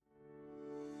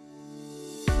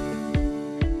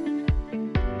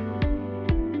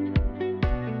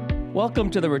Welcome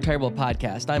to the Retirable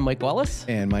Podcast. I'm Mike Wallace.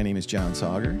 And my name is John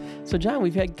Sauger. So, John,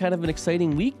 we've had kind of an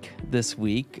exciting week this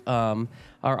week. Our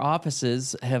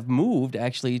offices have moved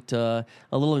actually to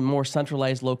a little more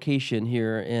centralized location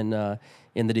here in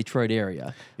the Detroit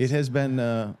area. It has been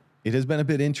a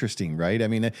bit interesting, right? I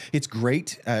mean, it's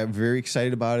great. I'm very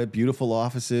excited about it. Beautiful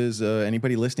offices.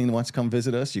 Anybody listening that wants to come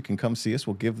visit us, you can come see us.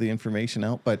 We'll give the information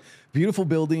out. But beautiful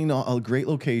building, a great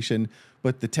location.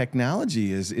 But the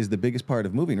technology is the biggest part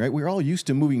of moving, right? We're all used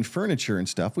to moving furniture and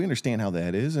stuff. We understand how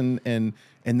that is, and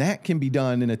that can be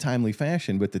done in a timely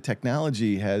fashion. But the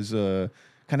technology has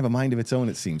kind of a mind of its own,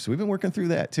 it seems. So we've been working through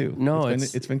that too. No,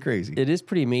 it's been crazy. It is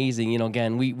pretty amazing. You know,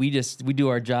 again, we do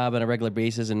our job on a regular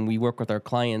basis and we work with our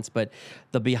clients, but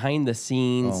the behind the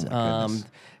scenes,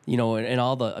 you know, and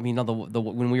all the, I mean, all the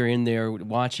when we were in there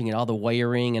watching it, all the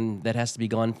wiring and that has to be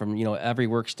gone from, you know, every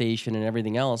workstation and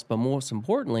everything else. But most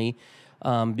importantly,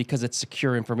 because it's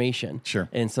secure information. Sure.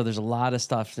 And so there's a lot of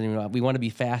stuff. You know, we want to be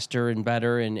faster and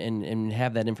better and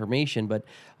have that information, but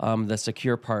the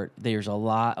secure part, there's a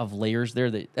lot of layers there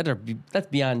that's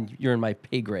beyond your and my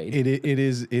pay grade. It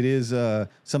is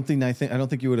something I don't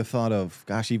think you would have thought of,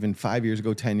 gosh, even 5 years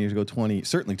ago, 10 years ago,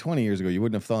 20 years ago, you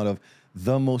wouldn't have thought of.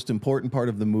 The most important part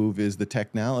of the move is the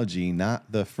technology,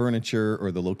 not the furniture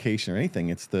or the location or anything.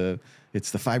 It's the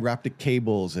fiber optic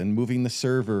cables and moving the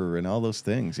server and all those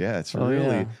things. Yeah, it's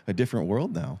really a different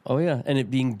world now. Oh yeah, and it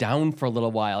being down for a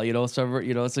little while, you know. So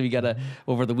you gotta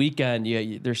over the weekend.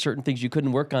 There's certain things you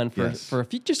couldn't work on for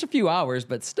just a few hours,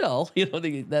 but still, you know,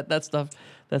 that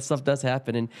stuff does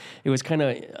happen. And it was kind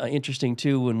of interesting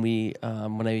too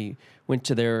when I went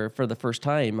to there for the first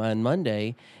time on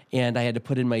Monday, and I had to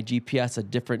put in my GPS a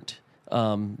different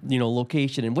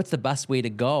location and what's the best way to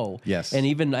go. Yes. And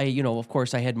even of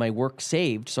course I had my work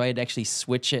saved, so I had to actually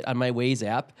switch it on my Waze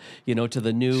app, to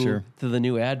the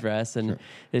new address. And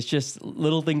it's just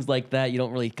little things like that you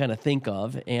don't really kind of think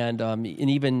of. And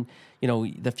even,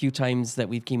 the few times that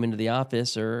we've came into the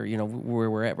office or, where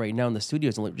we're at right now in the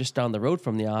studios, just down the road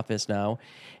from the office now,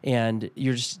 and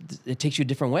it takes you a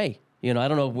different way. I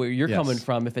don't know where you're coming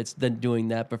from, if it's then doing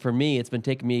that, but for me, it's been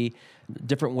taking me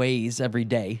different ways every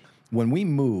day. When we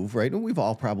move, right, and we've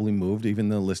all probably moved, even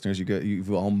the listeners,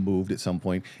 you've all moved at some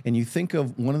point, and you think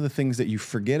of one of the things that you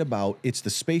forget about, it's the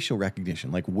spatial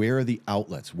recognition, like where are the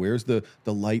outlets, where's the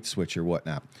light switch or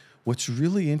whatnot. What's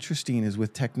really interesting is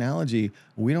with technology,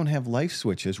 we don't have light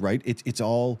switches, right? It's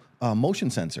all motion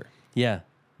sensor. Yeah.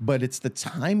 But it's the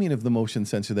timing of the motion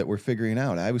sensor that we're figuring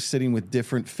out. I was sitting with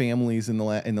different families in the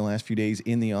last few days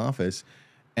in the office,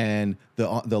 and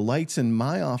the lights in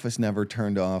my office never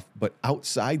turned off, but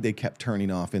outside they kept turning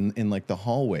off in like the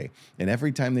hallway. And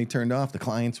every time they turned off, the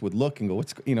clients would look and go,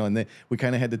 and we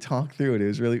kind of had to talk through it. It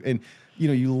was really, and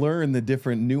you learn the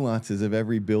different nuances of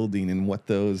every building and what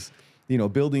those.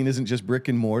 Building isn't just brick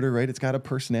and mortar, right? It's got a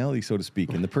personality, so to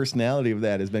speak, and the personality of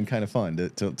that has been kind of fun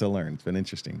to learn. It's been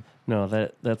interesting. No,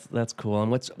 that's cool. And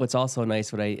what's also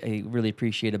nice, what I really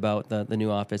appreciate about the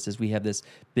new office is we have this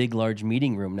big, large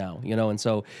meeting room now. And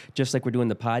so just like we're doing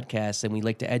the podcast, and we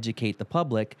like to educate the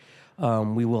public.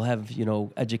 We will have,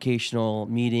 educational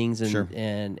meetings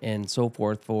and so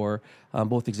forth for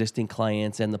both existing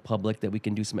clients and the public, that we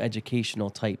can do some educational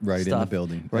type stuff. In the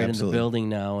building. Right. Absolutely. In the building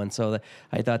now. And so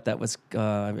I thought that was,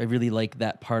 I really like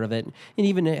that part of it. And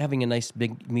even having a nice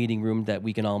big meeting room that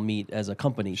we can all meet as a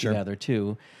company together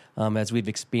too. As we've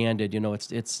expanded,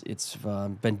 it's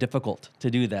been difficult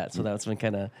to do that. So that's been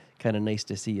kind of nice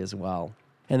to see as well.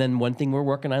 And then one thing we're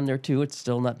working on there too, it's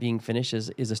still not being finished,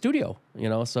 is a studio,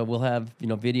 so we'll have,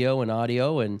 video and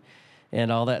audio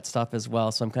and all that stuff as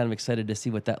well. So I'm kind of excited to see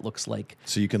what that looks like.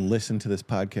 So you can listen to this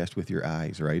podcast with your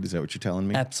eyes, right? Is that what you're telling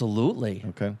me? Absolutely.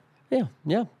 Okay.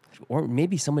 Yeah. Or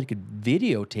maybe somebody could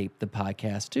videotape the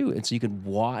podcast too. And so you could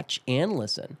watch and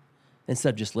listen instead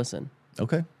of just listen.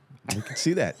 Okay. We can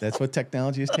see that. That's what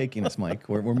technology is taking us, Mike.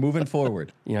 We're moving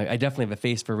forward. I definitely have a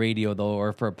face for radio though,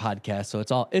 or for a podcast. So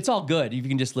it's all good. You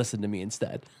can just listen to me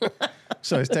instead.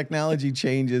 So as technology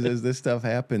changes, as this stuff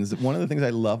happens, one of the things I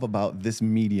love about this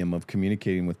medium of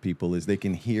communicating with people is they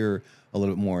can hear a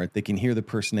little bit more. They can hear the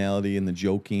personality and the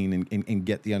joking and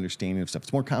get the understanding of stuff.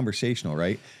 It's more conversational,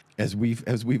 right? As we've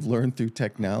learned through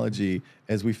technology,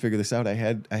 as we figure this out, I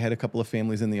had a couple of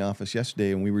families in the office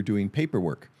yesterday, and we were doing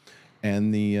paperwork.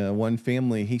 And the one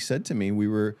family, he said to me, we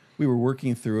were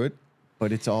working through it,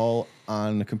 but it's all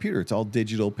on the computer. It's all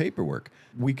digital paperwork.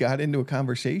 We got into a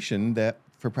conversation that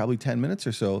for probably 10 minutes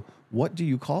or so, what do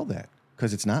you call that?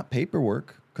 Because it's not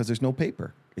paperwork, because there's no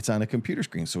paper. It's on a computer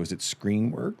screen. So is it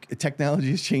screen work?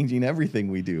 Technology is changing everything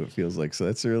we do, it feels like. So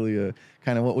that's really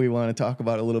kind of what we want to talk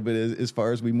about a little bit as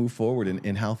far as we move forward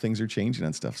and how things are changing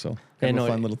and stuff. So kind of a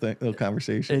fun little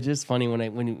conversation. It's just funny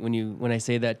when I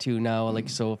say that too now. Like,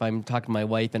 so if I'm talking to my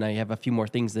wife and I have a few more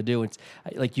things to do, it's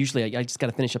like usually I just got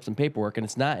to finish up some paperwork, and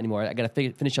it's not anymore. I got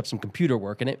to finish up some computer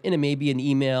work, and it may be an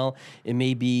email, it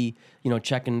may be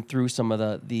checking through some of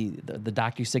the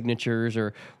docu-signatures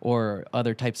or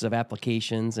other types of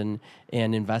applications and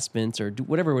investments or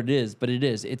whatever it is. But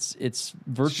it's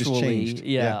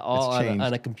virtually all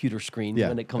on a computer screen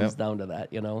when it comes down to that.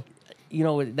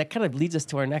 That kind of leads us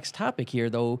to our next topic here,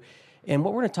 though. And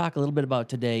what we're going to talk a little bit about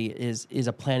today is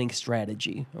a planning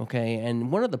strategy, okay?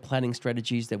 And one of the planning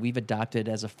strategies that we've adopted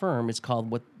as a firm is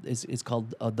called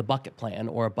the bucket plan,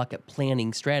 or a bucket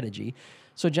planning strategy.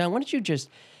 So, John, why don't you just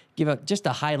give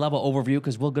a high-level overview,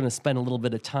 because we're going to spend a little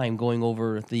bit of time going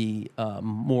over the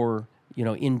more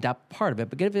in-depth part of it,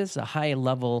 but give us a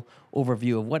high-level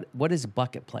overview of what is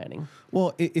bucket planning.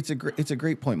 Well, it's a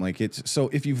great point, Mike. So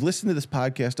if you've listened to this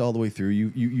podcast all the way through,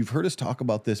 you've heard us talk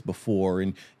about this before,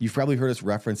 and you've probably heard us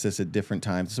reference this at different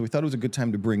times. So we thought it was a good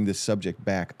time to bring this subject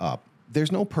back up. There's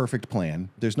no perfect plan.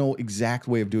 There's no exact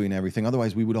way of doing everything.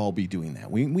 Otherwise, we would all be doing that.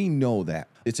 We know that.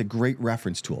 It's a great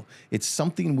reference tool. It's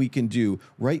something we can do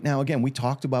right now. Again, we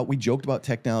joked about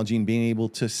technology and being able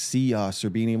to see us, or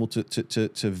being able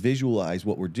to visualize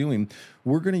what we're doing.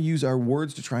 We're going to use our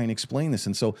words to try and explain this.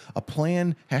 And so a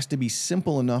plan has to be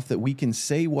simple enough that we can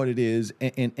say what it is,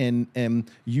 and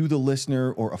you, the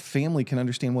listener, or a family can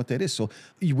understand what that is. So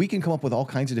we can come up with all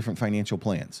kinds of different financial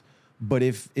plans. But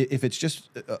if it's just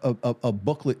a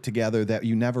booklet together that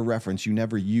you never reference, you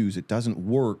never use, it doesn't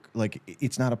work, like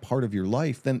it's not a part of your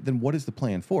life, then what is the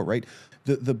plan for, right?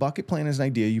 The bucket plan is an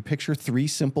idea. You picture 3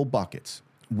 simple buckets.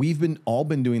 We've all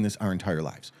been doing this our entire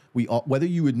lives. Whether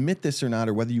you admit this or not,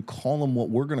 or whether you call them what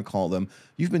we're going to call them,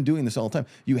 you've been doing this all the time.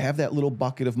 You have that little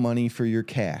bucket of money for your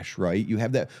cash, right? You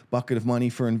have that bucket of money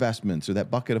for investments, or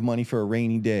that bucket of money for a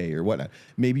rainy day or whatnot.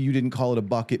 Maybe you didn't call it a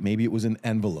bucket. Maybe it was an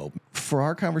envelope. For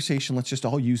our conversation, let's just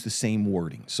all use the same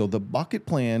wording. So the bucket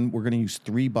plan, we're going to use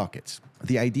 3 buckets.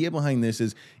 The idea behind this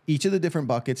is each of the different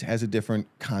buckets has a different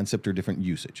concept or different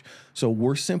usage. So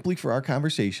we're simply, for our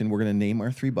conversation, we're going to name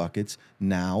our 3 buckets: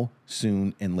 now,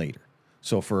 soon, and later.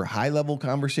 So for high-level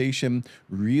conversation,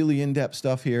 really in-depth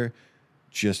stuff here,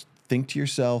 just think to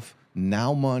yourself,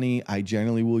 now money I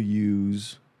generally will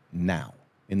use now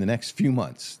in the next few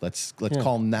months. Let's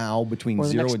call now between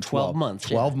 0 and 12 months.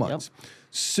 12 months. Yep.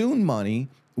 Soon money,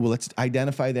 well, let's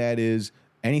identify that as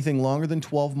anything longer than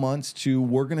 12 months to,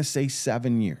 we're going to say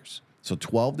 7 years. So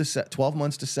 12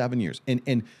 months to 7 years.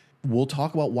 And we'll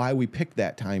talk about why we picked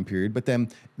that time period, but then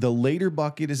the later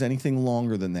bucket is anything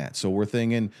longer than that. So we're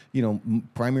thinking,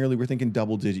 primarily we're thinking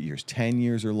double-digit years, 10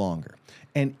 years or longer.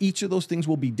 And each of those things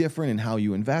will be different in how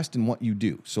you invest and what you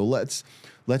do. So let's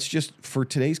just, for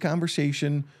today's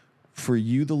conversation, for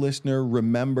you, the listener,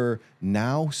 remember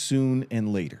now, soon,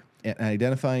 and later. And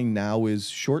identifying now is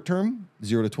short-term,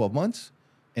 0 to 12 months,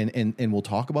 and we'll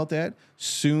talk about that.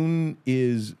 Soon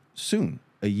is soon,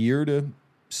 a year to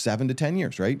 7 to 10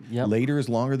 years, right? Yep. Later is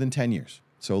longer than 10 years.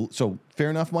 So fair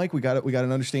enough, Mike. We got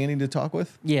an understanding to talk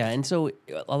with. Yeah, and so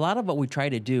a lot of what we try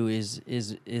to do is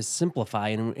simplify,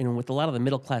 and with a lot of the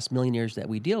middle class millionaires that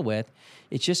we deal with,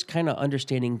 it's just kind of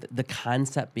understanding the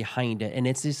concept behind it, and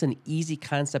it's just an easy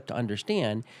concept to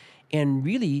understand, and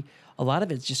really a lot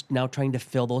of it's just now trying to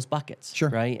fill those buckets, sure,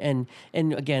 right? And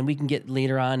again, we can get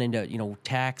later on into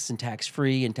tax and tax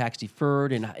free and tax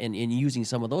deferred and using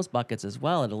some of those buckets as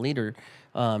well at a later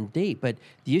date. But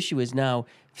the issue is now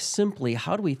simply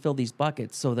how do we fill these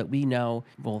buckets so that we now,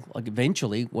 well,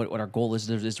 eventually what our goal is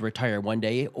to retire one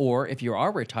day, or if you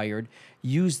are retired,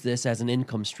 use this as an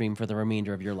income stream for the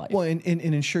remainder of your life. Well, and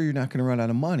ensure you're not going to run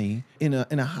out of money. In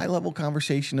a high level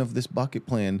conversation of this bucket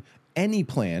plan, any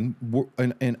plan,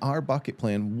 in our bucket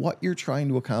plan, what you're trying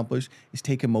to accomplish is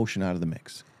take emotion out of the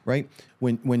mix, right?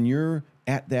 When you're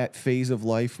at that phase of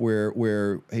life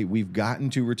where hey, we've gotten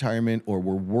to retirement, or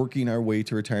we're working our way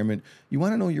to retirement, you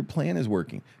want to know your plan is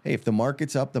working. Hey, if the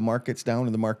market's up, the market's down, or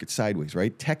the market's sideways,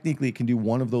 right? Technically, it can do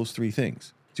one of those 3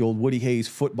 things. It's the old Woody Hayes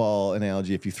football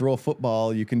analogy. If you throw a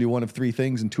football, you can do one of 3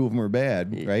 things, and 2 of them are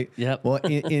bad, right? Yep. Well,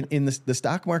 in the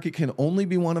stock market can only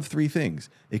be one of 3 things.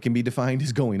 It can be defined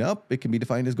as going up, it can be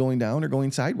defined as going down, or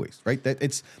going sideways, right?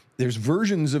 There's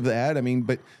versions of that. I mean,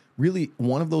 but really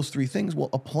one of those 3 things. Well,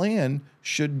 a plan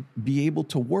should be able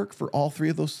to work for all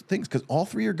 3 of those things, because all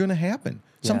 3 are going to happen.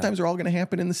 Yeah. Sometimes they're all going to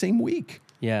happen in the same week.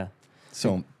 Yeah.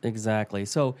 So exactly.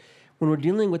 So when we're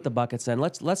dealing with the buckets, then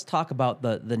let's talk about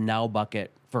the now bucket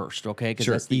first, okay? Because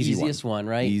Sure. that's the Easy easiest one,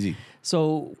 right? Easy.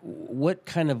 So, what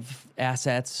kind of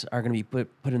assets are going to be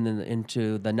put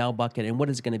into the now bucket, and what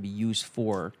is it going to be used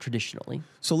for traditionally?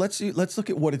 So let's look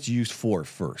at what it's used for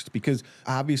first, because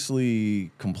obviously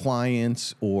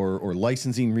compliance or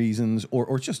licensing reasons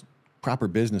or just proper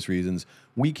business reasons,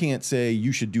 we can't say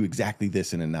you should do exactly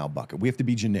this in a now bucket. We have to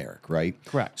be generic, right?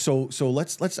 Correct. So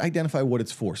let's identify what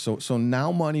it's for. So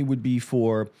now money would be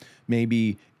for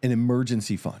maybe an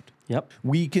emergency fund. Yep.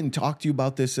 We can talk to you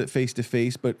about this at face to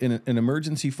face, but in an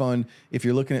emergency fund, if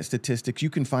you're looking at statistics, you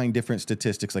can find different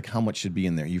statistics like how much should be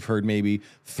in there. You've heard maybe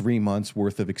 3 months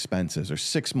worth of expenses or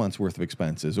 6 months worth of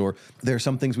expenses, or there are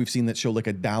some things we've seen that show like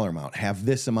a dollar amount, have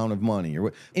this amount of money, or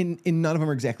what. And none of them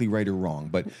are exactly right or wrong,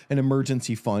 but an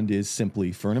emergency fund is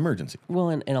simply for an emergency. Well,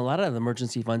 and a lot of the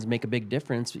emergency funds make a big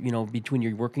difference, between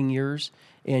your working years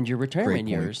and your retirement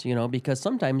years, because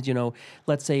sometimes,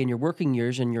 let's say in your working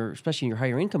years and especially in your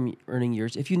higher income earning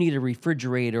years, if you need a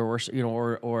refrigerator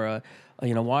or a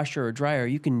washer or dryer,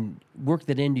 you can work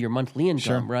that into your monthly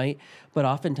income, right? But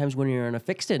oftentimes when you're on a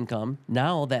fixed income,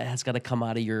 now that has got to come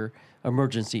out of your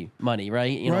emergency money,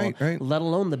 right? Right. Let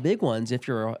alone the big ones if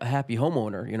you're a happy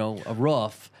homeowner, a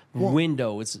roof,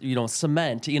 windows,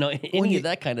 cement, any of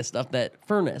that kind of stuff, that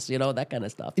furnace, that kind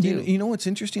of stuff too. You know what's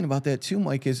interesting about that too,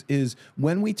 Mike, is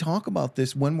when we talk about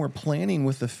this, when we're planning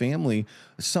with the family,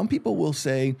 some people will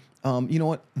say, you know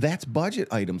what, that's budget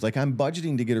items. Like I'm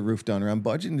budgeting to get a roof done or I'm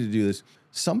budgeting to do this.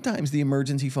 Sometimes the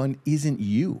emergency fund isn't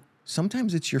you.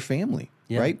 Sometimes it's your family,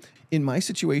 right? In my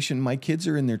situation, my kids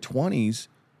are in their 20s.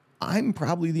 I'm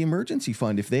probably the emergency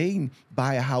fund. If they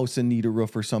buy a house and need a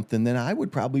roof or something, then I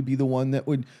would probably be the one that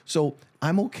would. So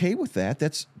I'm okay with that.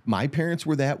 That's my parents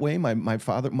were that way. My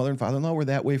mother and father-in-law were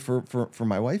that way for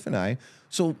my wife and I.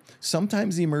 So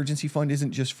sometimes the emergency fund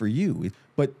isn't just for you,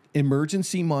 but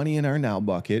emergency money in our now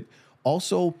bucket.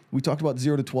 Also, we talked about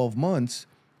 0 to 12 months.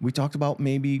 We talked about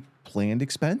maybe planned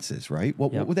expenses, right?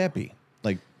 What would that be?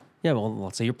 Like, yeah, well,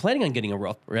 let's say you're planning on getting a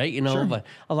roof, right? Sure. But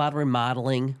a lot of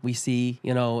remodeling we see,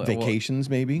 vacations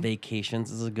maybe. Vacations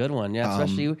is a good one, yeah.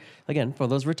 Especially again for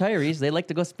those retirees, they like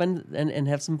to go spend and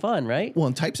have some fun, right? Well,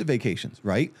 and types of vacations,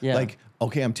 right? Yeah. Like,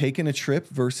 okay, I'm taking a trip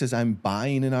versus I'm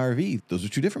buying an RV. Those are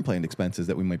two different planned expenses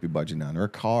that we might be budgeting on, or a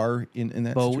car in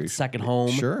that boat, situation. second home.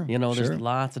 Sure. There's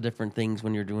lots of different things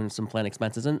when you're doing some planned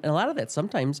expenses, and a lot of that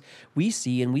sometimes we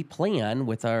see and we plan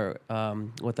with our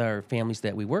families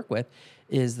that we work with,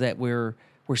 is that we're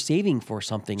saving for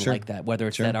something like that, whether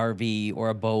it's that RV or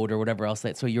a boat or whatever else.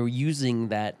 So you're using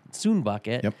that soon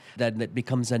bucket that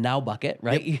becomes a now bucket,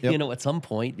 right? Yep. At some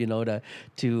point, to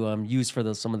use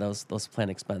for some of those planned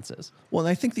expenses. Well,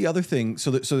 and I think the other thing,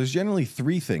 so there's generally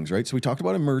 3 things, right? So we talked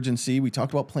about emergency, we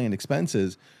talked about planned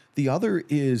expenses. The other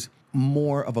is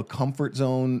more of a comfort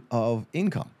zone of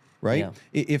income, right?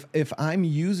 Yeah. If I'm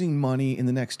using money in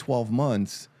the next 12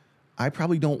 months, I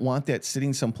probably don't want that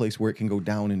sitting someplace where it can go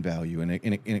down in value and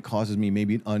it causes me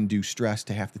maybe an undue stress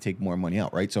to have to take more money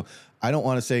out, right? So I don't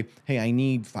want to say, hey, I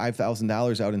need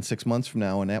 $5,000 out in 6 months from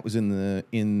now, and that was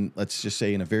in let's just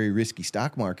say in a very risky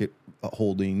stock market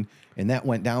holding, and that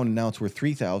went down and now it's worth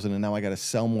 $3,000, and now I got to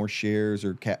sell more shares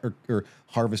or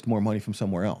harvest more money from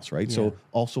somewhere else, right? Yeah. So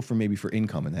also for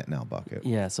income in that now bucket.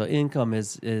 Yeah. So income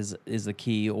is the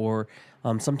key, or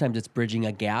sometimes it's bridging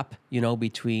a gap,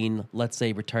 between, let's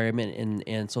say, retirement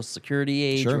and Social Security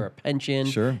age or a pension.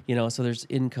 Sure. So there's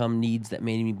income needs that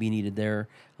may be needed there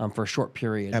for a short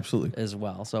period. Absolutely. As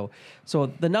well. So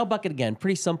the now bucket, again,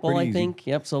 pretty simple, I think.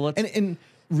 Yep. So let's and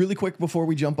really quick before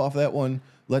we jump off that one,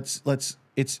 let's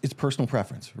it's personal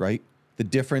preference, right? The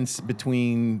difference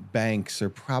between banks are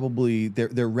probably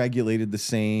they're regulated the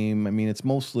same. I mean, it's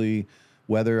mostly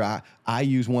whether I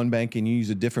use one bank and you use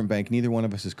a different bank. Neither one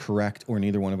of us is correct or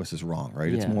neither one of us is wrong,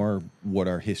 right? Yeah. It's more what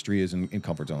our history is in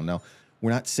comfort zone. Now,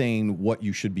 we're not saying what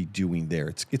you should be doing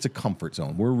there. It's a comfort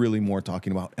zone. We're really more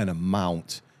talking about an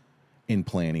amount in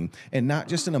planning, and not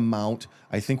just an amount.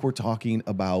 I think we're talking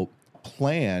about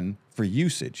plan for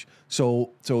usage.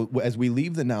 So as we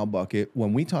leave the now bucket,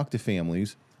 when we talk to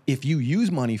families, if you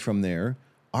use money from there,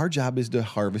 our job is to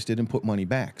harvest it and put money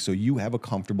back. So you have a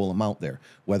comfortable amount there,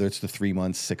 whether it's the 3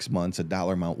 months, 6 months, a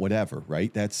dollar amount, whatever,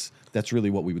 right? That's really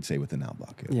what we would say with the now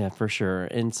bucket. Yeah, for sure.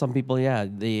 And some people,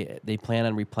 they plan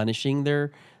on replenishing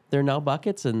their now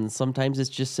buckets, and sometimes it's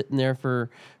just sitting there for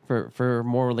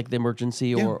more like the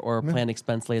emergency or a planned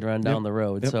expense later on down the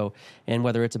road. Yep. So, and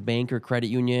whether it's a bank or credit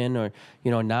union, or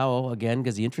now again,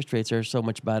 because the interest rates are so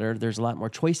much better, there's a lot more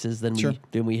choices than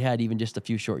we had even just a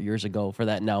few short years ago for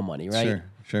that now money, right?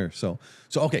 Sure. So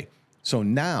okay. So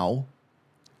now,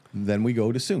 then we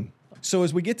go to soon. So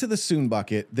as we get to the soon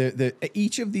bucket,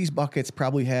 each of these buckets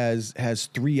probably has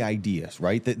 3 ideas,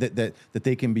 right? That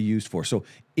they can be used for. So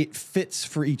it fits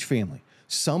for each family.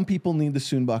 Some people need the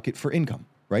soon bucket for income,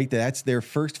 right? That's their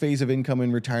first phase of income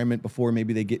in retirement before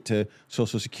maybe they get to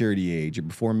Social Security age, or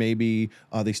before maybe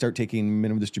they start taking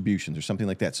minimum distributions or something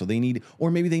like that. So they need,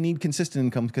 or maybe they need consistent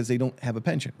income because they don't have a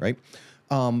pension, right?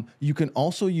 You can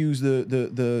also use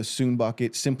the soon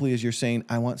bucket simply as you're saying,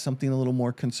 I want something a little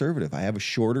more conservative. I have a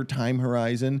shorter time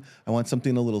horizon. I want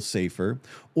something a little safer.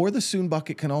 Or the soon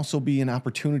bucket can also be an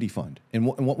opportunity fund. And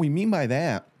what we mean by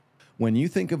that, when you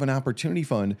think of an opportunity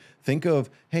fund, think of,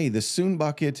 hey, the soon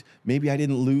bucket, maybe I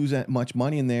didn't lose that much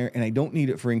money in there and I don't need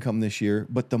it for income this year,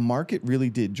 but the market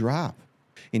really did drop.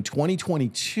 In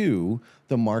 2022,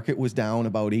 the market was down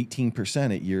about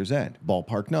 18% at year's end,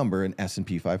 ballpark number in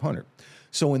S&P 500.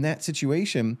 So in that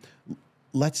situation,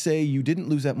 let's say you didn't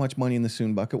lose that much money in the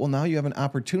soon bucket. Well, now you have an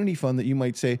opportunity fund that you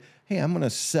might say, hey, I'm going to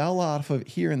sell off of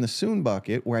here in the soon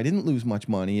bucket where I didn't lose much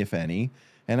money, if any,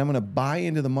 and I'm going to buy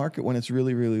into the market when it's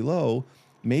really, really low,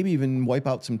 maybe even wipe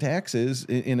out some taxes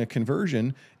in a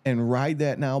conversion and ride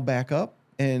that now back up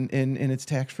and it's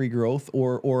tax-free growth,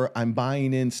 or I'm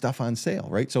buying in stuff on sale,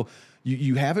 right? So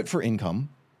you have it for income.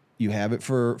 You have it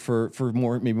for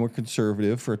more, maybe more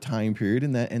conservative for a time period,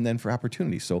 and then for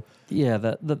opportunity. So yeah,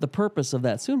 the purpose of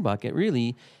that soon bucket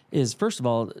really is, first of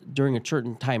all, during a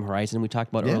certain time horizon we talked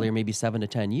about earlier, maybe 7 to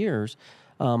 10 years,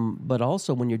 but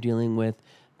also when you're dealing with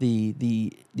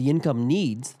the income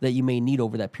needs that you may need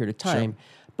over that period of time. Sure.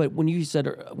 But when you said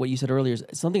what you said earlier is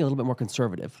something a little bit more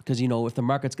conservative, because if the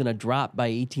market's going to drop by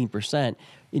 18%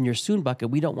 in your soon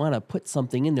bucket, we don't want to put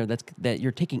something in there that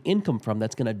you're taking income from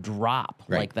that's going to drop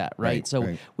like that, right?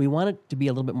 So we want it to be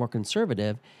a little bit more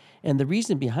conservative. And the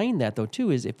reason behind that, though, too,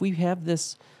 is if we have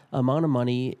this amount of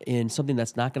money in something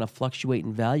that's not going to fluctuate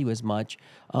in value as much,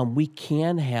 we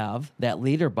can have that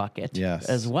later bucket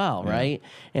as well, right?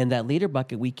 And that later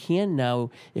bucket, we can now,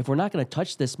 if we're not going to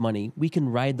touch this money, we can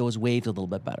ride those waves a little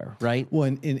bit better, right? Well,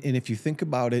 and if you think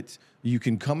about it, you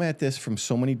can come at this from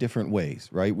so many different ways,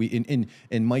 right?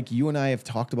 And Mike, you and I have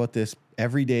talked about this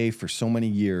every day for so many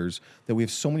years that we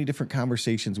have so many different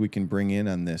conversations we can bring in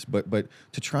on this. But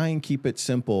to try and keep it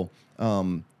simple,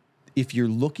 if you're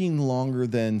looking longer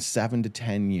than 7 to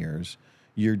 10 years,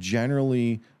 you're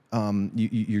generally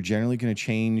you're generally going to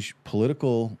change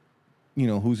political,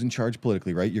 who's in charge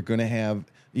politically, right? You're going to have,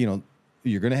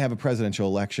 you're going to have a presidential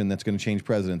election that's going to change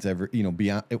presidents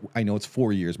beyond, I know it's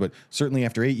 4 years, but certainly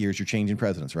after 8 years, you're changing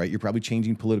presidents, right? You're probably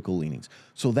changing political leanings.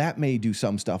 So that may do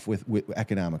some stuff with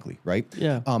economically, right?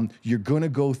 Yeah. You're going to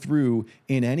go through,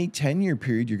 in any 10-year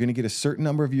period, you're going to get a certain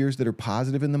number of years that are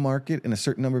positive in the market and a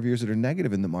certain number of years that are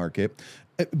negative in the market.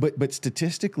 But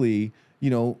statistically,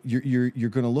 you're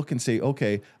going to look and say,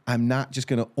 okay, I'm not just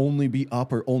going to only be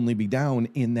up or only be down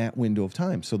in that window of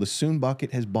time. So the soon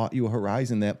bucket has bought you a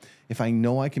horizon that if I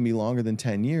know I can be longer than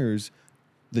 10 years,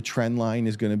 the trend line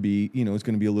is going to be, it's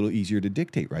going to be a little easier to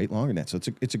dictate, right? Longer than that. So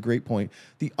it's a great point.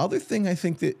 The other thing I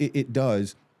think that it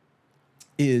does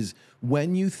is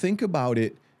when you think about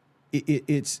it,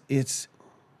 it's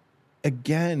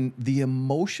again, the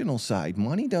emotional side.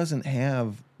 Money doesn't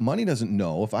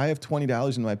know. If I have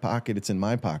 $20 in my pocket, it's in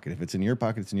my pocket. If it's in your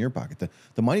pocket, it's in your pocket.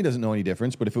 The money doesn't know any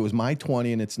difference. But if it was my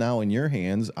 20 and it's now in your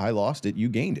hands, I lost it, you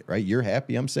gained it, right? You're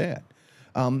happy, I'm sad.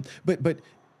 But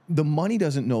the money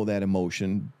doesn't know that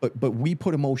emotion, but we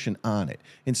put emotion on it.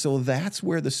 And so that's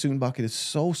where the soon bucket is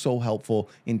so helpful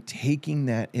in taking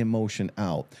that emotion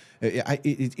out.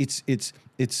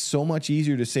 It's so much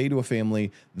easier to say to a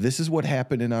family, this is what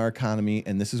happened in our economy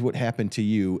and this is what happened to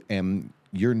you, and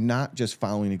you're not just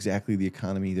following exactly the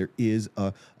economy. There is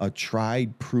a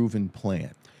tried, proven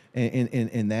plan.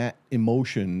 And that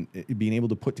emotion, being able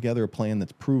to put together a plan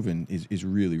that's proven is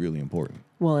really, really important.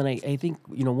 Well, and I think,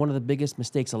 one of the biggest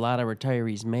mistakes a lot of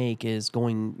retirees make is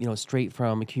going, straight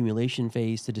from accumulation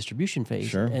phase to distribution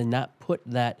phase and not put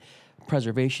that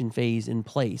preservation phase in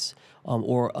place,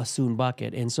 or a soon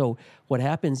bucket. And so what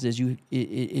happens is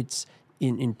it's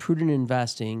in prudent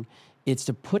investing, it's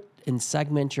to put and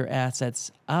segment your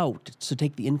assets out to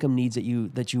take the income needs that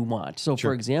you want. So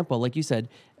for example, like you said,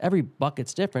 every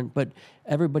bucket's different, but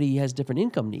everybody has different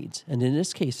income needs. And in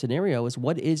this case scenario is,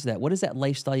 what is that? What is that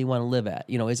lifestyle you want to live at?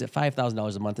 Is it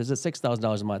 $5,000 a month? Is it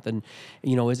 $6,000 a month? And,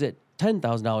 is it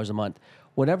 $10,000 a month?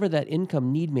 Whatever that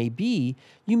income need may be,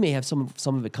 you may have some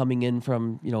of it coming in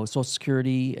from, Social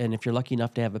Security, and if you're lucky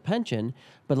enough to have a pension.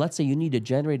 But let's say you need to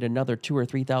generate another $2,000 or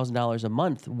 $3,000 a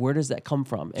month. Where does that come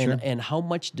from? And how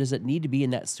much does it need to be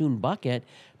in that soon bucket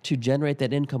to generate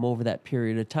that income over that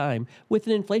period of time with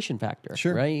an inflation factor,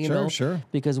 Sure, right? You sure, know, sure.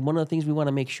 because one of the things we want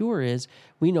to make sure is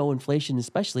we know inflation,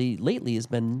 especially lately, has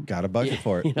been Got a budget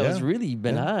for it. You know, Yeah. it's really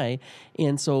been high,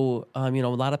 and so you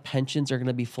know, a lot of pensions are going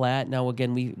to be flat. Now,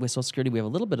 again, with Social Security, we have a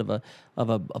little bit of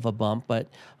a bump, but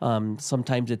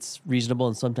sometimes it's reasonable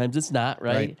and sometimes it's not,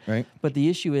 right? Right. But the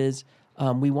issue is,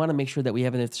 we want to make sure that we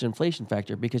have an inflation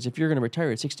factor, because if you're going to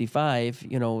retire at 65,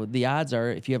 you know, the odds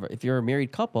are if you're a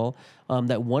married couple,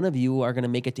 that one of you are going to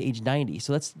make it to age 90.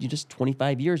 So that's just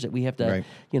 25 years that we have to, Right.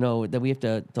 you know, that we have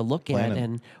to look Plan at, it.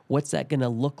 and what's that going to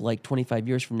look like 25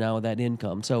 years from now, that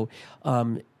income.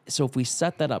 So if we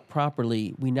set that up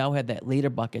properly, we now have that later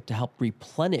bucket to help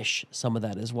replenish some of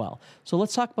that as well. So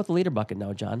let's talk about the later bucket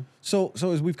now, John. So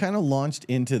as we've kind of launched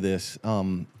into this,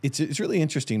 it's really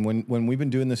interesting when we've been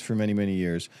doing this for many, many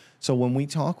years. So when we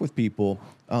talk with people,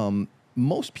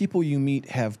 most people you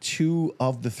meet have two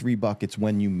of the three buckets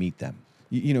when you meet them.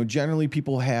 You know, generally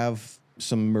people have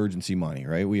some emergency money,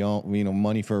 right? We all, you know,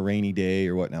 money for a rainy day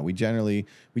or whatnot. We generally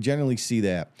see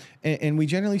that. And we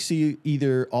generally see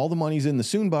either all the money's in the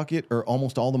soon bucket or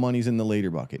almost all the money's in the later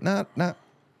bucket.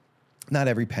 Not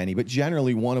every penny, but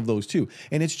generally one of those two.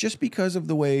 And it's just because of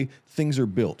the way things are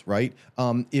built, right?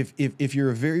 If you're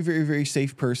a very, very, very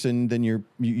safe person, then you're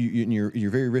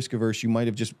very risk averse. You might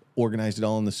have just organized it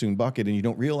all in the soon bucket, and you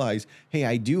don't realize, hey,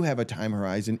 I do have a time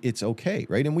horizon. It's okay,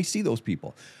 right? And we see those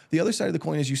people. The other side of the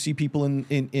coin is you see people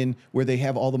in where they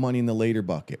have all the money in the later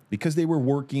bucket because they were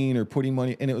working or putting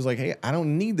money, and it was like, hey, I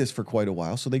don't need this for quite a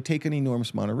while, so they take an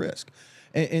enormous amount of risk,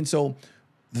 and so.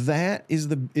 That is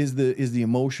the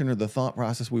emotion or the thought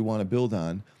process we want to build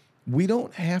on. We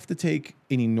don't have to take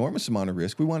an enormous amount of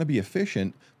risk. We want to be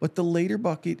efficient, but the later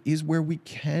bucket is where we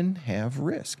can have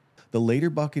risk. The later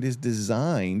bucket is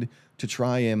designed to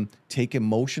try and take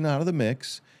emotion out of the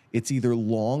mix. It's either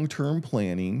long-term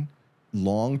planning,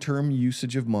 long-term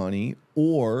usage of money,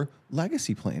 or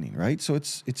legacy planning, right? So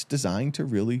it's designed to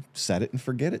really set it and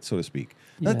forget it, so to speak.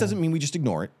 Now, that doesn't mean we just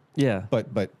ignore it. Yeah. But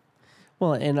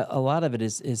Well, and a lot of it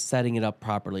is setting it up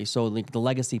properly. So like the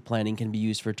legacy planning can be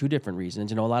used for two different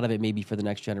reasons. You know, a lot of it may be for the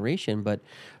next generation, but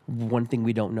one thing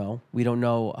we don't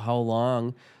know how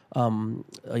long,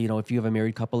 you know, if you have a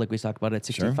married couple, like we talked about at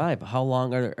 65, sure. How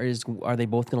long are they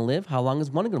both going to live? How long is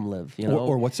one going to live? You know,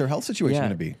 or what's their health situation going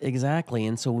to be? Exactly.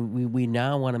 And so we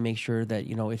now want to make sure that,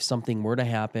 you know, if something were to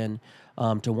happen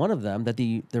to one of them, that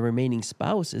the remaining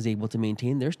spouse is able to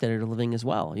maintain their standard of living as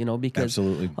well, you know, because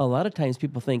Absolutely. A lot of times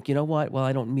people think, you know what, well,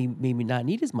 I don't maybe not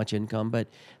need as much income, but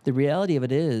the reality of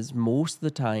it is most of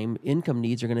the time income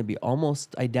needs are going to be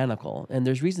almost identical. And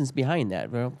there's reasons behind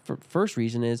that. Well, first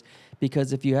reason is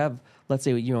because if you have, let's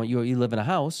say, you know, you live in a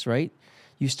house, right?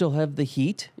 You still have the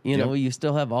heat, you know, you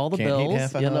still have all the Can't heat bills,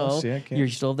 half a you house. know, Yeah, you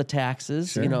still have the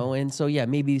taxes, Sure. you know, and so, yeah,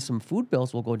 maybe some food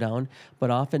bills will go down,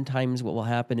 but oftentimes what will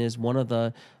happen is one of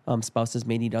the spouses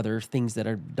may need other things that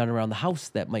are done around the house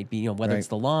that might be, you know, whether Right. it's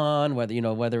the lawn,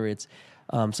 whether it's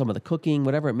some of the cooking,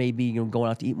 whatever it may be, you know,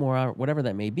 going out to eat more, whatever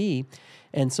that may be.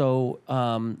 And so,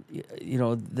 you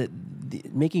know,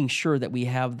 making sure that we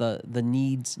have the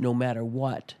needs no matter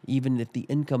what, even if the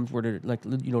incomes were to, like,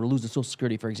 you know, to lose the Social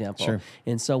Security, for example. Sure.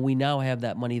 And so we now have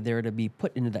that money there to be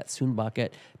put into that soon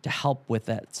bucket to help with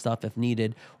that stuff if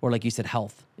needed, or like you said,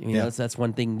 health. You know, that's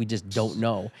one thing we just don't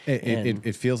know.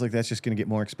 It feels like that's just going to get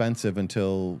more expensive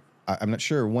until I'm not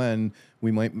sure when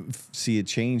we might see a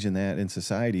change in that in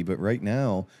society, but right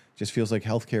now it just feels like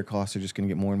healthcare costs are just going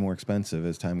to get more and more expensive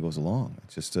as time goes along.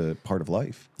 It's just a part of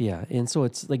life. Yeah, and so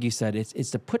it's like you said,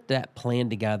 it's to put that plan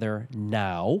together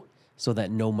now, so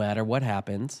that no matter what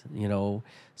happens, you know,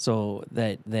 so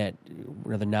that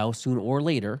whether now, soon, or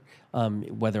later,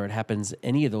 whether it happens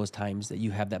any of those times, that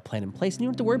you have that plan in place and you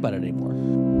don't have to worry about it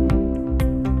anymore.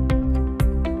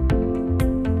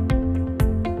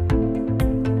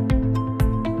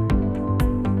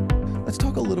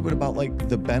 A little bit about like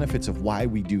the benefits of why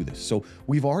we do this. So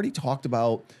we've already talked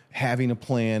about having a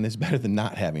plan is better than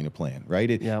not having a plan, right?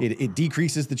 It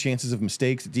decreases the chances of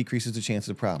mistakes. It decreases the chances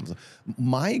of problems.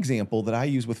 My example that I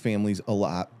use with families a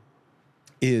lot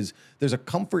is there's a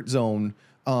comfort zone.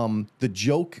 The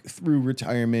joke through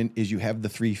retirement is you have the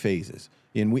three phases.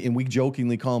 And we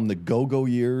jokingly call them the go-go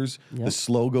years, the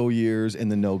slow-go years,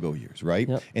 and the no-go years, right?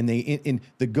 Yep. And in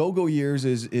the go-go years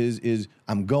is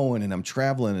I'm going and I'm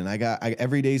traveling and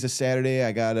every day's a Saturday.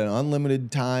 I got an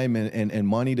unlimited time and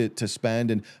money to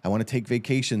spend, and I want to take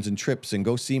vacations and trips and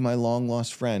go see my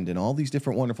long-lost friend and all these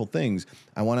different wonderful things.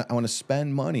 I want to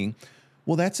spend money.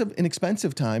 Well, that's an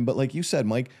expensive time, but like you said,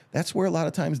 Mike, that's where a lot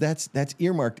of times that's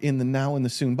earmarked in the now and the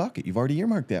soon bucket. You've already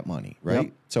earmarked that money, right?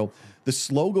 Yep. So the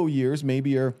slow-go years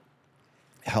maybe are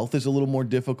Health is a little more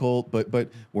difficult, but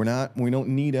we don't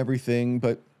need everything,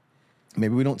 but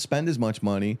maybe we don't spend as much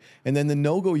money. And then the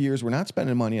no-go years, we're not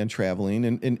spending money on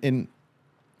traveling.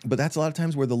 But that's a lot of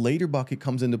times where the later bucket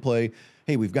comes into play.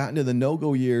 Hey, we've gotten to the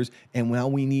no-go years, and now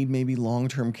we need maybe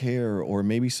long-term care or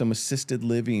maybe some assisted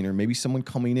living or maybe someone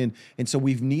coming in. And so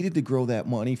we've needed to grow that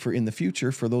money for in the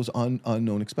future for those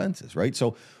unknown expenses, right?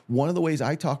 So one of the ways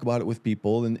I talk about it with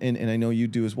people, and I know you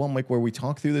do as well, Mike, where we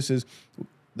talk through this is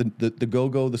the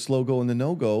go-go, the slow-go, and the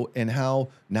no-go, and how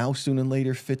now, soon, and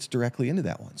later fits directly into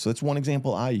that one. So that's one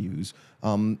example I use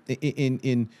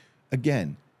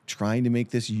again, trying to make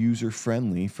this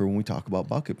user-friendly for when we talk about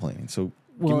bucket planning. So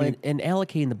well, and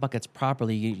allocating the buckets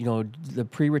properly, you know, the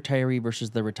pre-retiree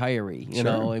versus the retiree, you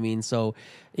know, I mean, so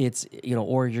it's, you know,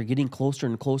 or you're getting closer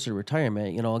and closer to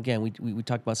retirement. You know, again, we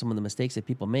talked about some of the mistakes that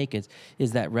people make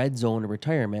is that red zone of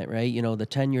retirement, right? You know, the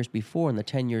 10 years before and the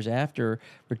 10 years after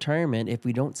retirement, if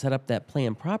we don't set up that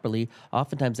plan properly,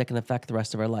 oftentimes that can affect the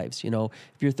rest of our lives. You know,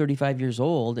 if you're 35 years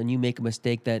old and you make a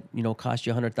mistake that, you know, costs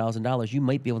you $100,000, you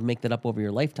might be able to make that up over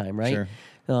your lifetime, right? Sure.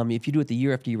 If you do it the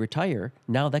year after you retire,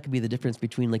 now that could be the difference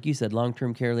between, like you said,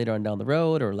 long-term care later on down the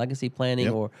road, or legacy planning,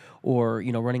 or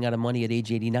you know, running out of money at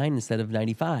age 89 instead of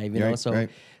 95. You know,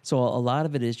 so a lot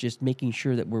of it is just making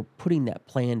sure that we're putting that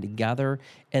plan together,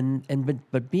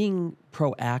 but being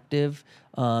proactive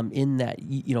in that,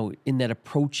 you know, in that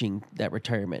approaching that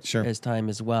retirement as time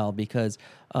as well, because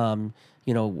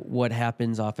you know, what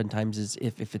happens oftentimes is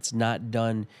if it's not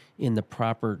done in the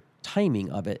proper timing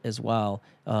of it as well,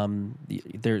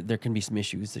 there can be some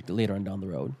issues later on down the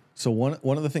road. So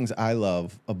one of the things I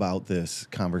love about this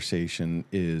conversation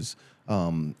is,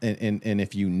 and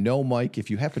if you know Mike,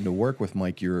 if you happen to work with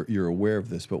Mike, you're aware of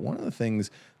this. But one of the things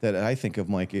that I think of,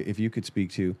 Mike, if you could speak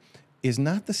to, is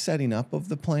not the setting up of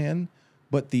the plan,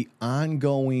 but the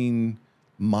ongoing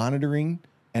monitoring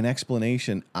and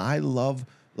explanation. I love.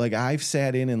 Like, I've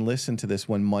sat in and listened to this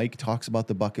when Mike talks about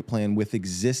the bucket plan with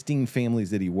existing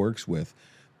families that he works with.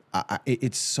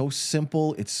 It's so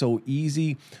simple. It's so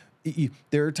easy.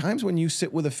 There are times when you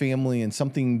sit with a family and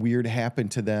something weird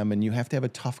happened to them and you have to have a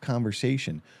tough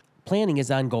conversation. Planning is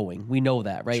ongoing. We know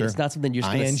that, right? Sure. It's not something you're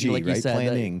just going to, like you said.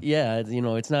 Planning. You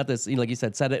know, it's not this, you know, like you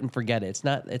said, set it and forget it.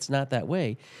 It's not that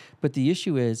way. But the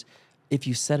issue is, if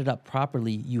you set it up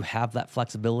properly, you have that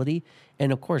flexibility.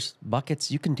 And of course,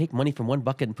 buckets, you can take money from one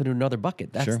bucket and put it in another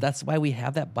bucket. That's why we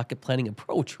have that bucket planning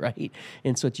approach, right?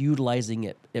 And so it's utilizing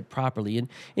it properly. And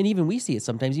even we see it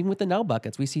sometimes, even with the now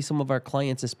buckets. We see some of our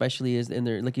clients, especially as in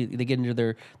their, like, they get into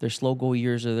their slow go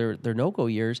years or their no go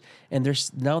years, and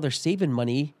they're saving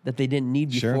money that they didn't need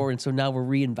before. And so now we're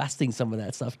reinvesting some of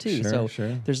that stuff too.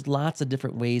 There's lots of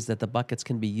different ways that the buckets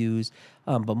can be used.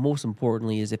 But most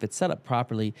importantly is, if it's set up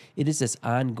properly, it is this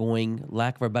ongoing,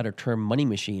 lack of a better term, money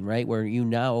machine, right? Where you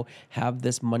now have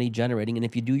this money generating. And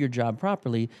if you do your job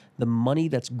properly, the money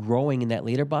that's growing in that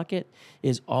later bucket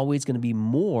is always going to be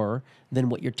more than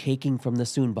what you're taking from the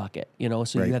soon bucket, you know?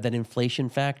 So you have that inflation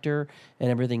factor and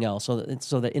everything else. So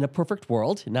that in a perfect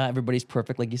world, not everybody's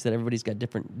perfect. Like you said, everybody's got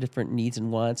different needs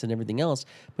and wants and everything else.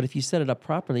 But if you set it up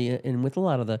properly, and with a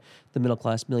lot of the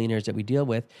middle-class millionaires that we deal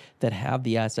with that have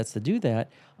the assets to do that,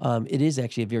 it is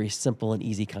actually a very simple and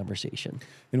easy conversation.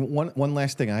 And one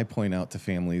last thing I point out to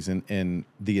families and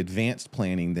the advanced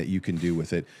planning that you can do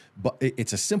with it, but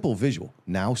it's a simple visual.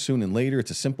 Now, soon, and later,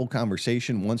 it's a simple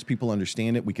conversation. Once people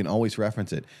understand it, we can always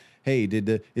reference it. Hey,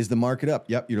 is the market up?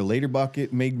 Yep, your later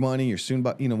bucket made money. Your soon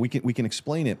bucket, you know, we can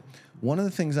explain it. One of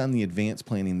the things on the advanced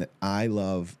planning that I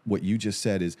love, what you just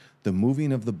said, is the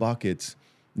moving of the buckets.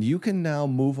 You can now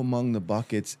move among the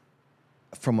buckets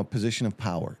from a position of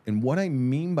power. And what I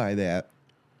mean by that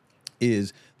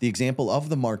is the example of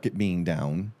the market being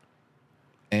down,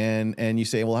 and you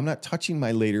say, well, I'm not touching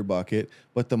my later bucket,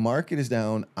 but the market is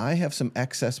down. I have some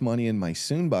excess money in my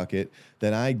soon bucket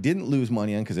that I didn't lose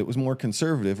money on because it was more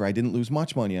conservative, or I didn't lose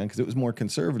much money on because it was more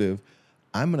conservative.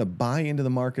 I'm going to buy into the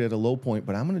market at a low point,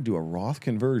 but I'm going to do a Roth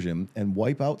conversion and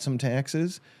wipe out some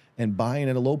taxes and buy in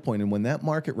at a low point. And when that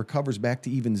market recovers back to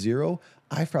even zero,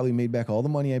 I've probably made back all the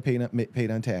money I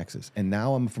paid on taxes. And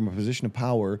now I'm from a position of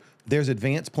power. There's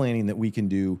advanced planning that we can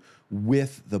do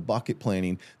with the bucket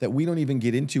planning that we don't even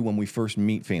get into when we first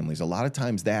meet families. A lot of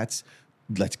times that's,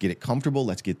 let's get it comfortable,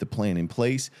 let's get the plan in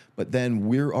place. But then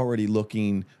we're already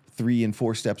looking 3 and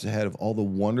 4 steps ahead of all the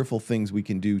wonderful things we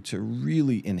can do to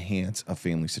really enhance a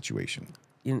family situation.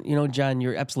 You know, John,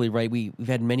 you're absolutely right. We've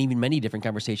had many different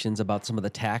conversations about some of the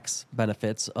tax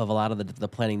benefits of a lot of the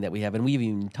planning that we have, and we've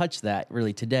even touched that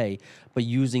really today. But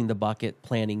using the bucket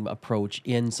planning approach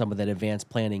in some of that advanced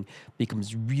planning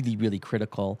becomes really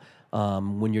critical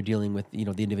when you're dealing with, you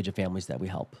know, the individual families that we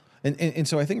help. And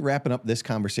so I think wrapping up this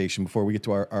conversation before we get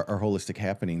to our holistic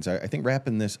happenings, I think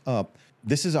wrapping this up,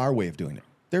 this is our way of doing it.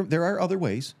 There are other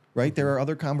ways, right? There are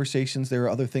other conversations. There are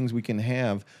other things we can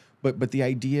have. But the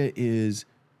idea is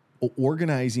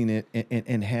organizing it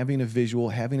and having a visual,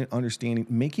 having an understanding,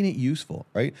 making it useful,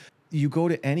 right? You go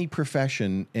to any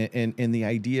profession and the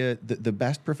idea that the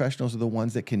best professionals are the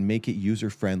ones that can make it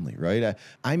user-friendly, right?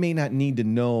 I may not need to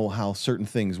know how certain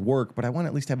things work, but I want to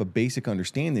at least have a basic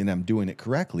understanding that I'm doing it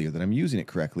correctly or that I'm using it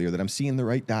correctly or that I'm seeing the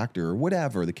right doctor or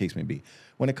whatever the case may be.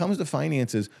 When it comes to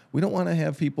finances, we don't want to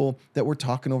have people that we're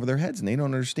talking over their heads and they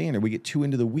don't understand, or we get too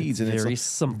into the weeds. It's and very it's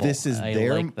simple. This is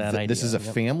this is a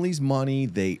family's money.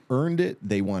 They earned it.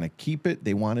 They want to keep it.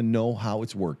 They want to know how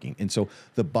it's working. And so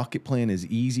the bucket plan is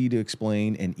easy to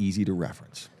explain and easy to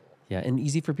reference. Yeah, and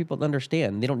easy for people to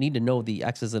understand. They don't need to know the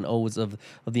X's and O's of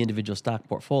the individual stock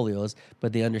portfolios,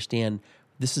 but they understand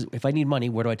this is, if I need money,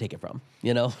 where do I take it from?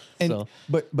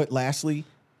 But lastly,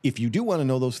 if you do want to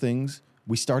know those things,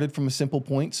 we started from a simple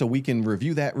point, so we can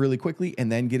review that really quickly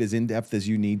and then get as in-depth as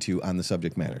you need to on the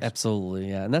subject matters. Absolutely,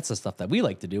 yeah. And that's the stuff that we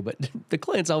like to do, but the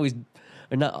clients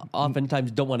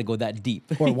oftentimes don't want to go that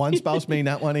deep. Or one spouse may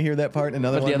not want to hear that part,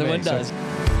 another but one the other may. one does.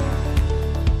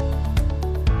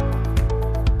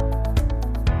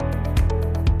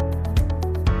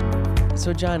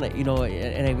 So John, and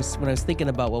when I was thinking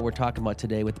about what we're talking about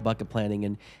today with the bucket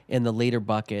planning and the later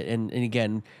bucket, and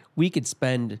again, we could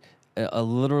spend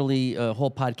literally a whole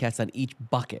podcast on each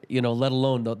bucket, let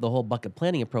alone the whole bucket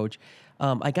planning approach.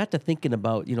 I got to thinking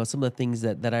about, some of the things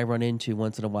that I run into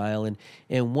once in a while.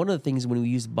 And one of the things when we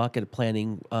use bucket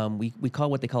planning, we call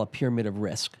what they call a pyramid of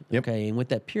risk. Yep. Okay. And with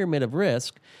that pyramid of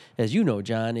risk, as you know,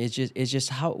 John, is just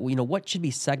how, what should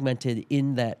be segmented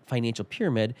in that financial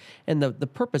pyramid. And the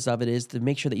purpose of it is to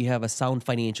make sure that you have a sound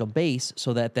financial base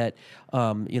so that as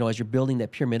you're building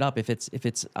that pyramid up, if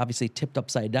it's obviously tipped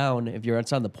upside down, if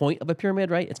it's on the point of a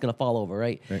pyramid, right, it's going to fall over,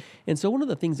 right? And so one of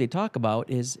the things they talk about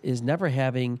is never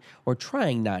having or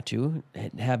trying not to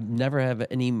never have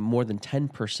any more than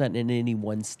 10% in any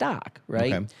one stock,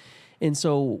 right? Okay. And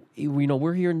so,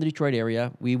 we're here in the Detroit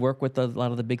area. We work with a lot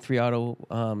of the big three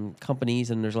auto companies,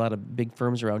 and there's a lot of big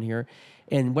firms around here.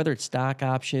 And whether it's stock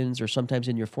options or sometimes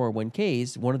in your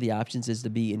 401ks, one of the options is to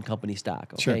be in company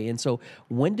stock. Okay. Sure. And so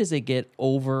when does it get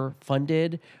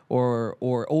overfunded or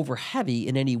over heavy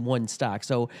in any one stock?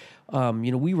 So,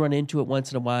 we run into it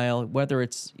once in a while, whether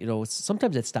it's,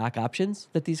 sometimes it's stock options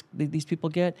that these people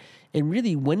get. And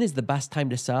really, when is the best time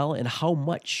to sell and how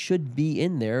much should be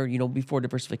in there, before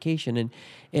diversification?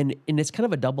 And it's kind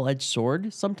of a double-edged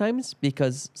sword sometimes,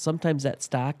 because sometimes that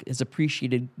stock is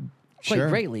appreciated quite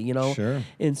greatly, Sure.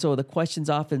 And so the questions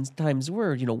oftentimes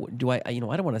were, do I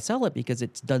don't want to sell it because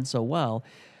it's done so well.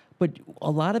 But a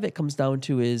lot of it comes down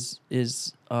to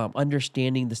is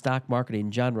understanding the stock market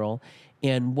in general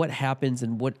and what happens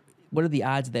and what are the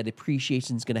odds that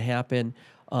appreciation is going to happen,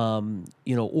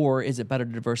 or is it better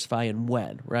to diversify and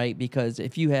when, right? Because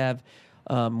if you have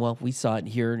we saw it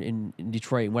here in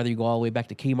Detroit, whether you go all the way back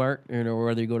to Kmart or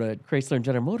whether you go to Chrysler and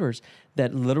General Motors,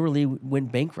 that literally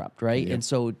went bankrupt, right? Yep. And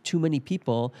so too many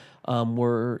people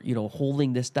were,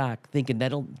 holding this stock thinking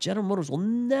that General Motors will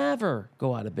never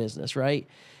go out of business, right?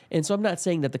 And so I'm not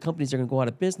saying that the companies are going to go out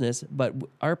of business, but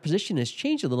our position has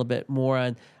changed a little bit more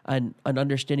on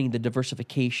understanding the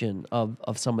diversification of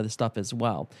some of the stuff as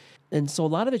well. And so a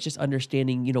lot of it's just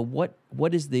understanding,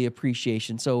 what is the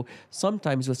appreciation. So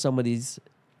sometimes with some of these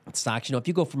stocks, if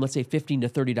you go from, let's say, $15 to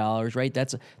 $30, right?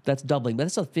 That's doubling, but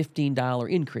that's a $15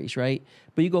 increase, right?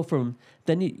 But you go from,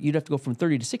 then you'd have to go from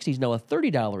 30 to 60 is now a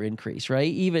 $30 increase,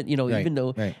 right? Even, even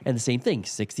though, and the same thing,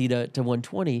 60 to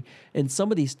 120. And some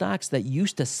of these stocks that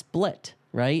used to split,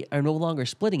 right, are no longer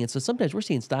splitting. And so sometimes we're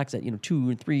seeing stocks at, $200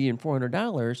 and $300 and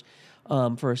 $400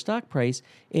 for a stock price.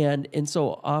 And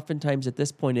so oftentimes at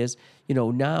this point is,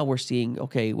 now we're seeing,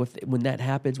 okay, when that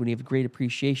happens, when you have great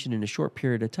appreciation in a short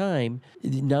period of time,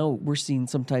 now we're seeing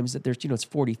sometimes that there's, it's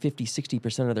 40, 50,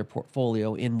 60% of their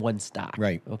portfolio in one stock.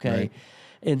 Right. Okay. Right.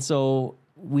 And so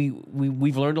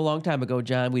we've learned a long time ago,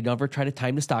 John, we never try to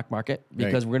time the stock market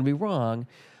because we're going to be wrong.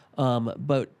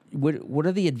 But what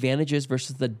are the advantages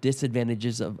versus the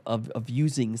disadvantages of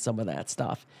using some of that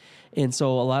stuff? And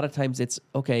so a lot of times it's,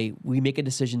 okay, we make a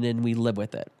decision and we live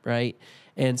with it, right?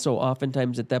 And so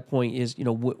oftentimes at that point is,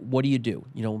 what do you do?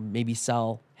 Maybe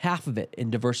sell half of it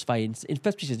and diversify,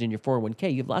 especially in your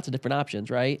 401k, you have lots of different options,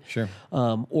 right? Sure.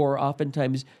 Or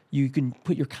oftentimes you can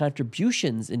put your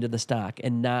contributions into the stock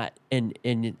and not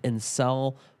and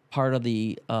sell part of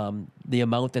the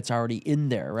amount that's already in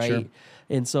there, right? Sure.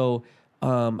 And so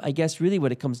I guess really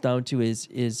what it comes down to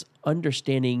is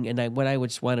understanding, and what I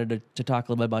just wanted to talk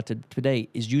a little bit about today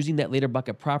is using that later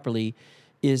bucket properly,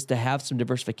 is to have some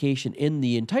diversification in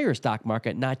the entire stock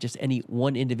market, not just any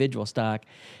one individual stock,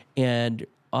 and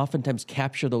oftentimes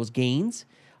capture those gains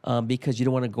because you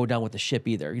don't want to go down with the ship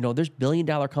either. There's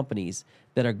billion-dollar companies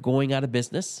that are going out of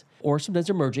business, or sometimes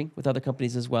they're merging with other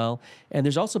companies as well. And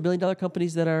there's also billion-dollar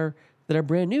companies that are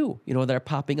brand new, that are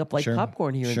popping up like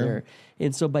popcorn here and there.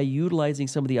 And so by utilizing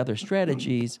some of the other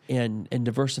strategies and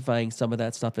diversifying some of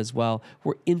that stuff as well,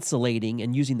 we're insulating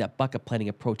and using that bucket planning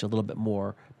approach a little bit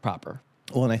more proper.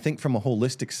 Well, and I think from a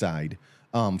holistic side,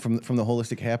 from the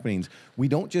holistic happenings, we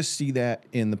don't just see that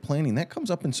in the planning. That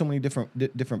comes up in so many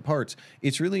different parts.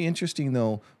 It's really interesting,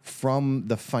 though, from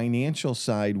the financial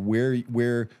side,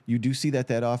 where you do see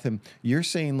that often. You're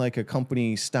saying like a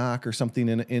company stock or something,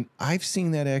 and I've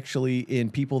seen that actually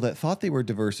in people that thought they were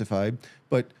diversified,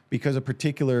 but because a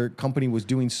particular company was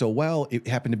doing so well, it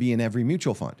happened to be in every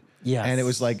mutual fund. Yes. And it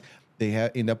was like, they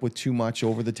end up with too much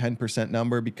over the 10%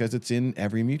 number because it's in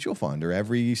every mutual fund or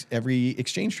every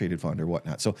exchange traded fund or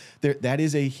whatnot. So that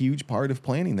is a huge part of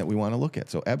planning that we want to look at.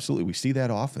 So absolutely, we see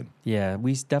that often. Yeah,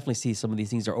 we definitely see some of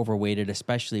these things are overweighted,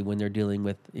 especially when they're dealing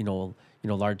with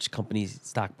large companies'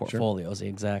 stock portfolios. Sure.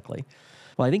 Exactly.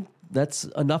 Well, I think that's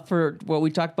enough for what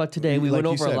we talked about today. We went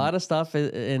over a lot of stuff,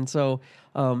 and so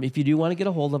if you do want to get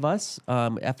a hold of us,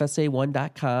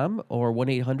 FSA1.com or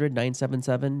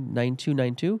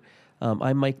 1-800-977-9292.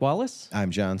 I'm Mike Wallace. I'm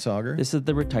John Sauger. This is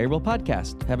the Retirable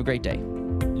Podcast. Have a great day.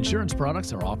 Insurance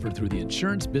products are offered through the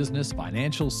Insurance Business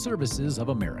Financial Services of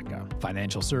America.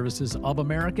 Financial Services of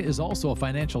America is also a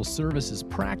financial services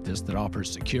practice that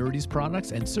offers securities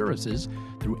products and services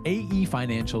through AE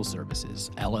Financial Services,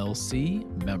 LLC,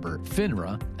 member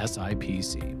FINRA,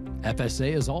 SIPC.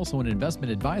 FSA is also an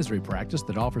investment advisory practice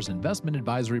that offers investment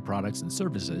advisory products and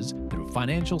services through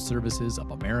Financial Services of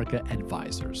America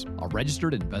Advisors, a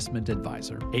registered investment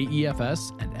advisor.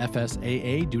 AEFS and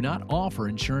FSAA do not offer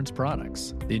insurance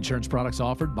products. The insurance products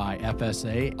offered by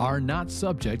FSA are not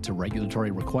subject to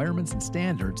regulatory requirements and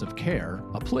standards of care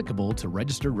applicable to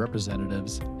registered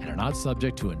representatives and are not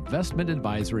subject to investment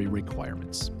advisory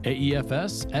requirements.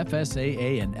 AEFS,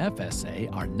 FSAA, and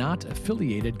FSA are not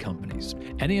affiliated companies.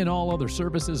 Any and all other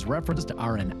services referenced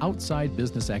are an outside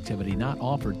business activity not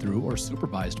offered through or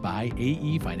supervised by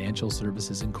AE Financial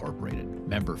Services Incorporated,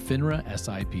 member FINRA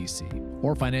SIPC,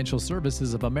 or Financial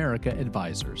Services of America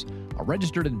Advisors, a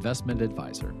registered investment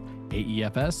advisor.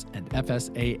 AEFS and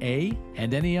FSAA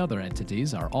and any other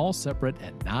entities are all separate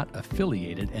and not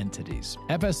affiliated entities.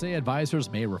 FSA advisors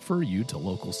may refer you to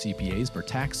local CPAs for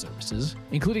tax services,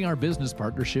 including our business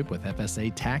partnership with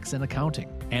FSA Tax and Accounting,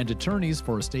 and attorneys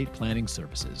for estate planning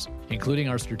services, including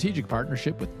our strategic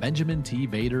partnership with Benjamin T.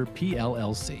 Vader,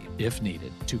 PLLC, if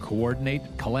needed, to coordinate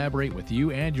and collaborate with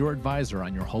you and your advisor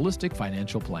on your holistic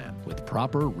financial plan with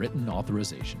proper written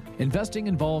authorization. Investing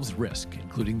involves risk,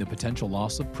 including the potential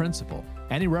loss of principal.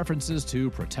 Any references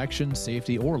to protection,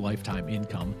 safety, or lifetime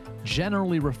income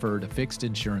generally refer to fixed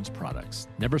insurance products,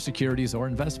 never securities or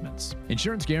investments.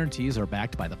 Insurance guarantees are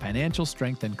backed by the financial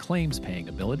strength and claims-paying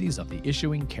abilities of the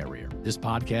issuing carrier. This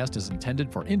podcast is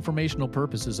intended for informational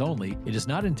purposes only. It is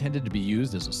not intended to be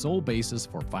used as a sole basis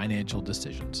for financial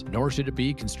decisions, nor should it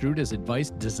be construed as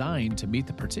advice designed to meet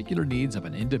the particular needs of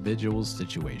an individual's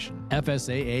situation.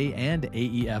 FSAA and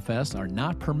AEFS are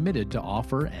not permitted to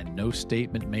offer, and no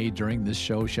statement made during this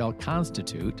show shall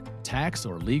constitute tax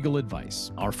or legal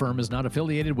advice. Our firm is not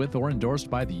affiliated with or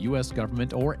endorsed by the U.S.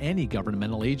 government or any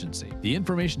governmental agency. The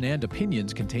information and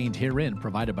opinions contained herein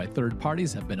provided by third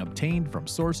parties have been obtained from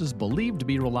sources believed to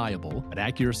be reliable, but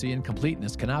accuracy and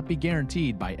completeness cannot be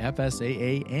guaranteed by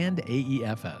FSAA and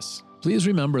AEFS. Please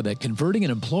remember that converting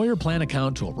an employer plan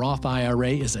account to a Roth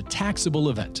IRA is a taxable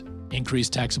event.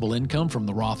 Increased taxable income from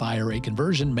the Roth IRA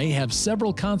conversion may have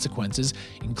several consequences,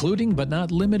 including but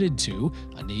not limited to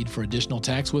a need for additional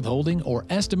tax withholding or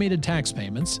estimated tax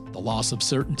payments, the loss of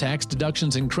certain tax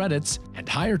deductions and credits, and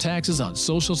higher taxes on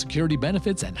Social Security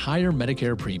benefits and higher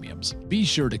Medicare premiums. Be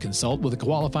sure to consult with a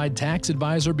qualified tax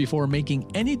advisor before making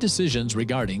any decisions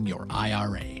regarding your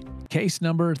IRA. Case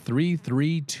number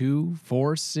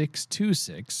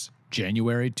 3324626,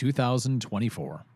 January 2024.